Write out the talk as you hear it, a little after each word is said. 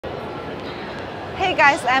Hey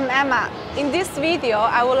guys, I'm Emma. In this video,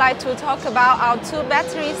 I would like to talk about AUTOOL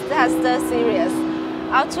Battery Tester series.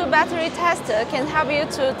 AUTOOL Battery Tester can help you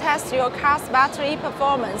to test your car's battery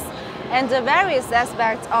performance and the various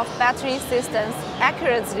aspects of battery systems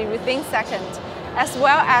accurately within seconds, as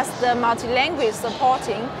well as the multi-language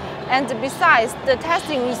supporting. And besides, the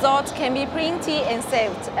testing results can be printed and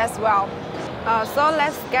saved as well. So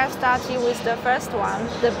let's get started with the first one,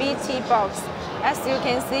 the BT box. As you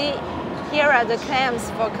can see, here are the clamps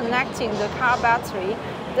for connecting the car battery.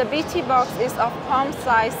 The BT box is of palm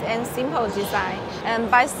size and simple design. And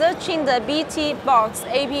by searching the BT box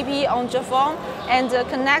app on your phone and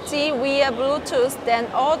connect it via Bluetooth, then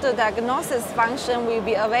all the diagnosis function will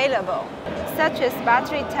be available, such as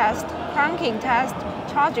battery test, cranking test,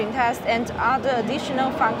 charging test, and other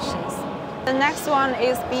additional functions. The next one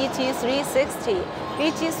is BT360.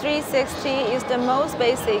 BT360 is the most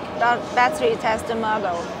basic battery tester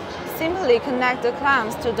model. Simply connect the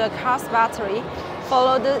clamps to the car's battery,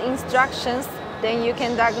 follow the instructions, then you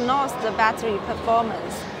can diagnose the battery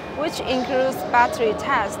performance, which includes battery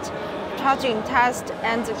test, charging test,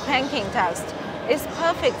 and cranking test. It's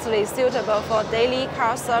perfectly suitable for daily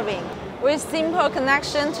car serving. With simple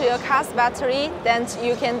connection to your car's battery, then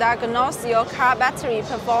you can diagnose your car battery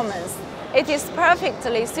performance. It is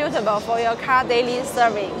perfectly suitable for your car daily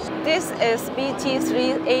serving. This is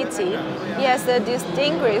BT380. It has a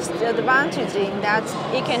distinguished advantage in that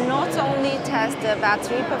it can not only test the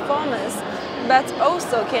battery performance, but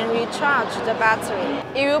also can recharge the battery.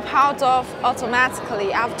 It will power off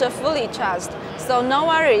automatically after fully charged, so no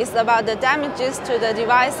worries about the damages to the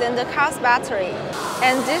device and the car's battery.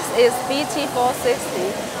 And this is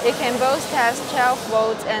BT460. It can both test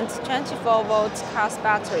 12-volt and 24-volt car's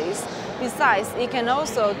batteries. Besides, it can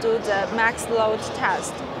also do the max load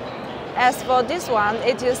test. As for this one,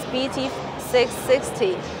 it is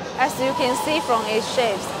BT660. As you can see from its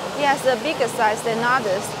shapes, it has a bigger size than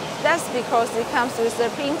others. That's because it comes with a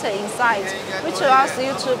printer inside, which allows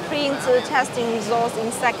you to print the testing results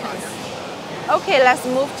in seconds. Okay, let's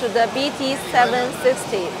move to the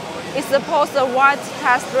BT760. It supports a wide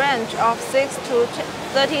test range of 6 to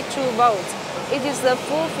 32 volts. It is a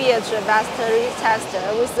full-featured battery tester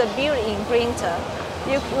with a built-in printer.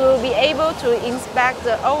 You will be able to inspect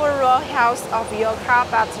the overall health of your car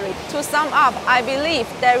battery. To sum up, I believe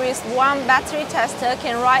there is one battery tester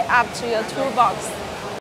can ride up to your toolbox.